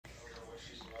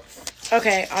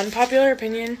Okay, unpopular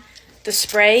opinion. The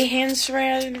spray hand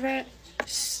sanitizer.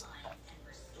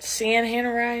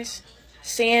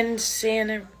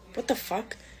 What the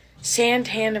fuck? Sand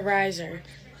sanitizer.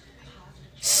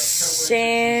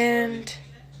 Sand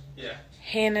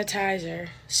sanitizer.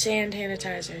 Sand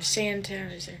sanitizer. Sand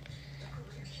sanitizer.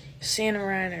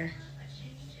 Sanitizer.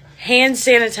 Hand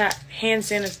sanitizer. Hand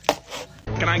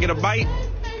sanitizer. Can I get a bite?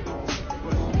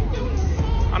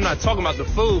 I'm not talking about the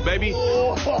food, baby.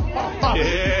 Yeah,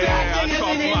 I'm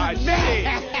talking my shit.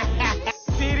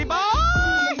 City boy,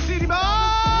 city boy.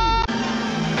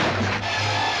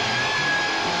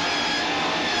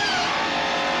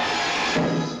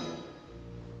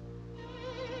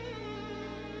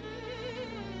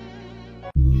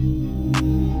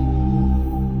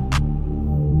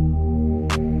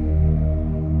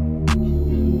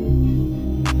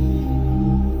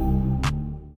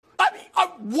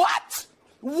 What?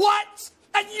 What?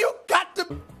 And you got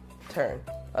to turn.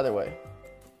 Other way.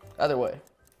 Other way.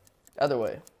 Other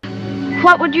way.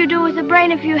 What would you do with a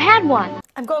brain if you had one?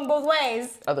 I'm going both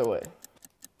ways. Other way.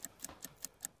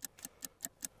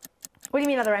 What do you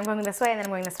mean other way? I'm going this way and then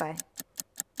I'm going this way.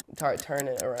 Turn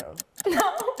it around.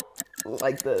 No.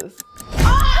 Like this.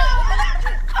 Oh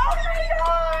my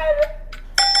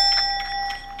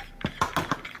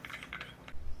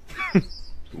god!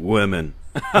 Women.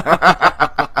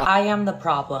 I am the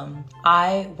problem.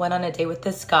 I went on a date with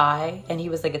this guy and he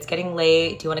was like, it's getting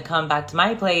late. Do you want to come back to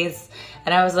my place?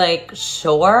 And I was like,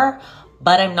 sure,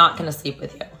 but I'm not going to sleep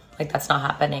with you. Like, that's not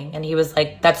happening. And he was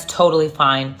like, that's totally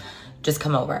fine. Just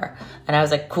come over. And I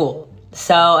was like, cool.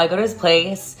 So I go to his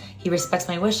place. He respects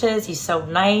my wishes. He's so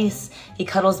nice. He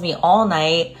cuddles me all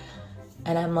night.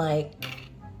 And I'm like,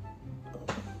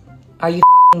 are you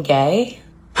gay?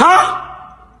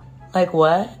 Huh? Like,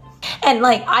 what? And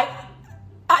like, I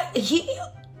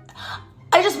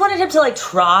just wanted him to like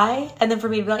try, and then for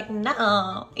me to be like,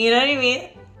 no, you know what I mean?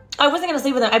 I wasn't gonna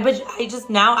sleep with him.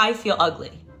 Now I feel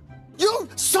ugly.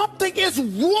 Something is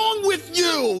wrong with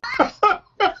you.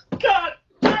 God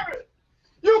damn it!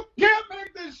 You can't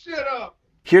make this shit up.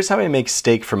 Here's how I make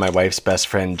steak for my wife's best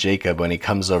friend Jacob when he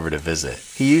comes over to visit.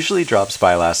 He usually drops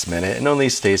by last minute and only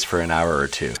stays for an hour or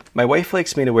two. My wife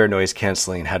likes me to wear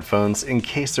noise-canceling headphones in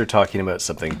case they're talking about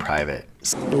something private.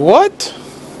 What?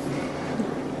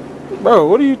 Bro,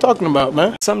 what are you talking about,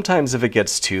 man? Sometimes if it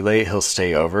gets too late, he'll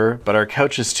stay over, but our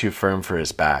couch is too firm for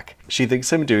his back. She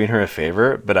thinks I'm doing her a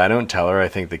favor, but I don't tell her I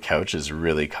think the couch is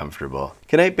really comfortable.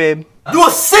 Good night, babe. You a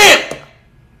simp!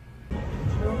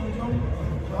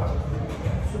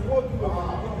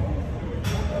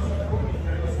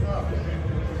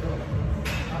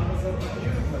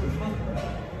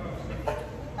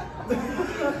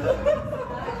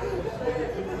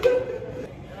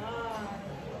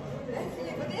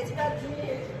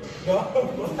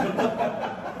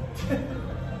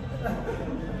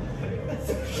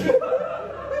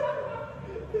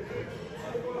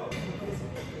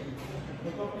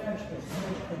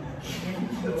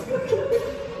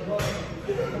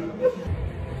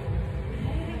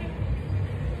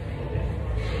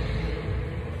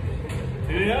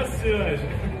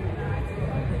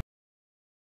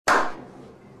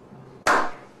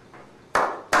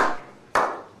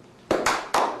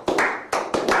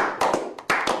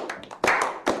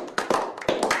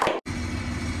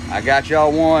 I got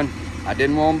y'all one. I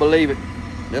didn't want to believe it.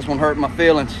 This one hurt my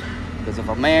feelings. Because if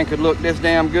a man could look this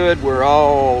damn good, we're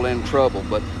all in trouble.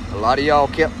 But a lot of y'all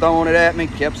kept throwing it at me,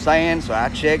 kept saying, so I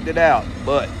checked it out.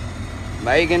 But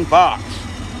Megan Fox,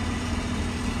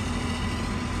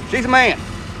 she's a man.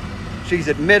 She's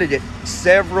admitted it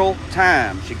several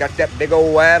times. She got that big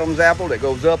old Adam's apple that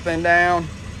goes up and down.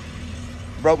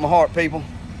 Broke my heart, people.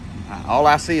 All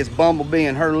I see is Bumblebee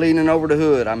and her leaning over the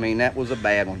hood. I mean, that was a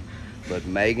bad one. But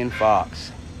Megan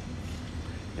Fox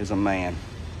is a man.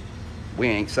 We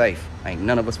ain't safe. Ain't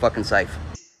none of us fucking safe.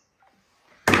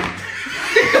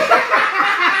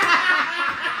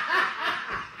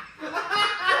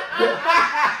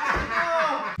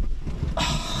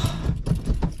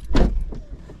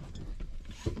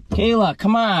 Kayla,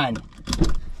 come on.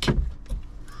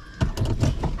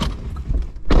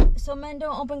 So men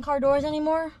don't open car doors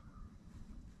anymore?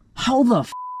 How the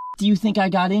f do you think I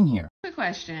got in here? Good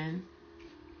question.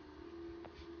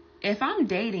 If I'm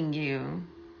dating you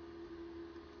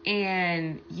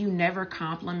and you never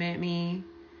compliment me,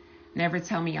 never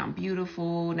tell me I'm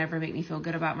beautiful, never make me feel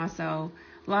good about myself,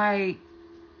 like,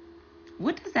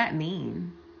 what does that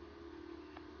mean?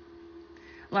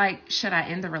 Like, should I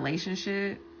end the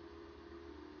relationship?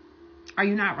 Are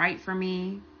you not right for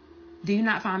me? Do you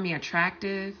not find me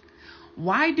attractive?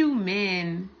 Why do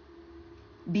men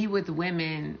be with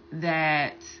women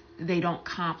that they don't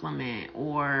compliment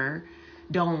or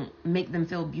don't make them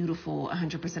feel beautiful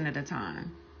 100% of the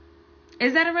time.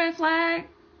 Is that a red flag?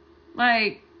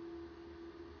 Like,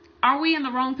 are we in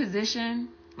the wrong position?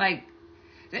 Like,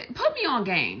 put me on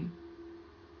game.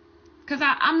 Because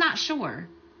I'm not sure.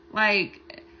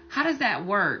 Like, how does that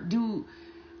work? Do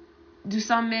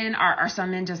some men, are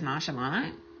some men just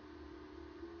nonchalant?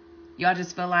 Y'all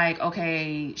just feel like,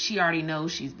 okay, she already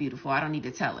knows she's beautiful. I don't need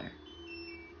to tell her.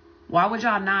 Why would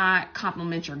y'all not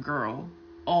compliment your girl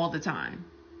all the time?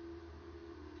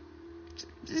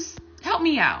 Just help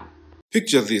me out.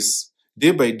 Picture this.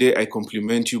 Day by day, I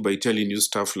compliment you by telling you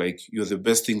stuff like, you're the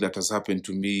best thing that has happened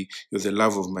to me, you're the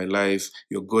love of my life,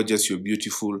 you're gorgeous, you're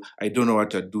beautiful, I don't know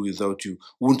what I'd do without you.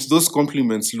 Won't those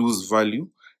compliments lose value?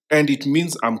 And it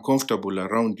means I'm comfortable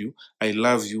around you, I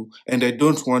love you, and I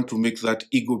don't want to make that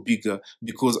ego bigger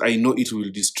because I know it will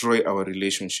destroy our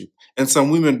relationship. And some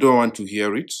women don't want to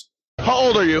hear it. How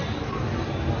old are you?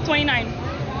 29.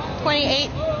 28.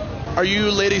 Are you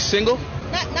ladies single?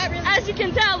 Not really. As you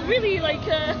can tell, really, like,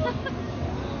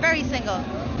 very single.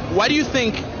 Why do you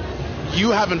think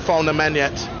you haven't found a man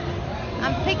yet?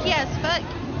 I'm picky as fuck.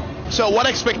 So what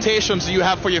expectations do you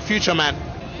have for your future man?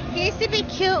 He needs to be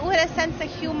cute with a sense of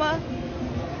humor.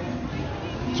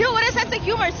 Cute with a sense of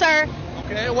humor, sir.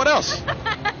 Okay, what else?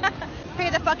 Pay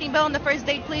the fucking bill on the first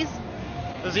date, please.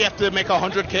 Does he have to make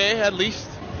 100K at least?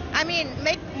 I mean,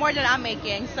 make more than I'm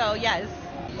making, so yes.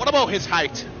 What about his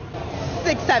height?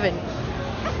 6'7".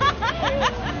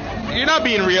 You're not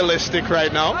being realistic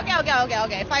right now.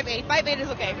 Okay. 5'8". 5'8" is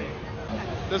okay.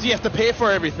 Does he have to pay for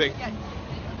everything? Yes.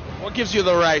 What gives you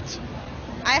the right?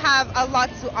 I have a lot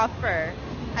to offer.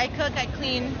 I cook, I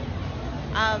clean.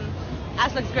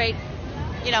 Ass looks great.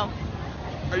 You know.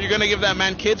 Are you gonna give that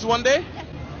man kids one day? Yes.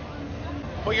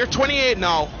 But you're 28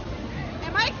 now.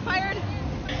 Am I expired?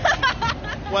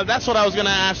 Well, that's what I was gonna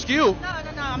ask you. No,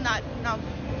 I'm not. No.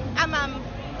 I'm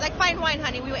like fine wine,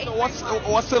 honey. We were So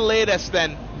what's the latest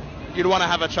then you'd want to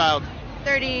have a child?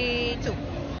 32.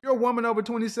 You're a woman over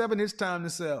 27, it's time to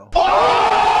sell.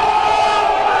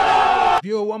 If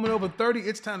you're a woman over 30,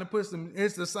 it's time to put some,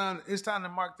 it's time to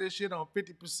mark this shit on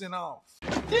 50% off.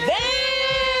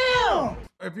 Damn!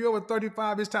 If you're over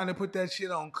 35, it's time to put that shit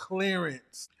on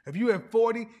clearance. If you're at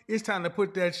 40, it's time to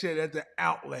put that shit at the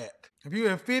outlet. If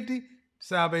you're at 50,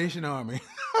 Salvation Army.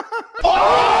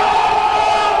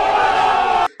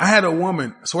 I had a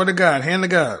woman, swear to God, hand to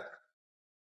God,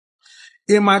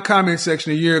 in my comment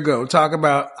section a year ago, talk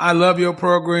about, I love your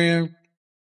program.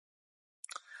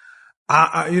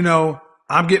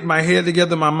 I'm getting my head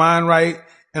together, my mind right.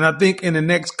 And I think in the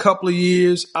next couple of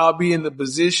years, I'll be in the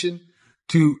position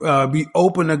to be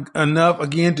open enough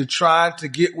again to try to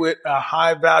get with a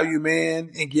high value man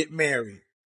and get married.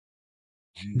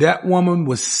 That woman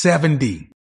was 70,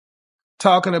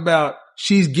 talking about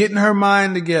she's getting her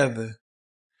mind together.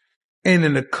 And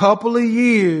in a couple of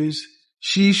years,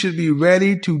 she should be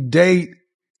ready to date,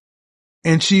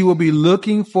 and she will be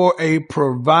looking for a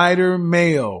provider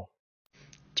male.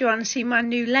 Do you want to see my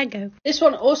new Lego? This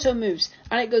one also moves,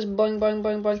 and it goes boing, boing,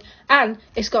 boing, boing, and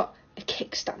it's got a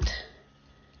kickstand.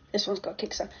 This one's got a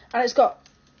kickstand, and it's got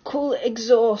cool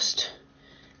exhaust.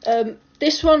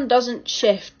 This one doesn't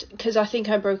shift, because I think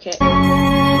I broke it.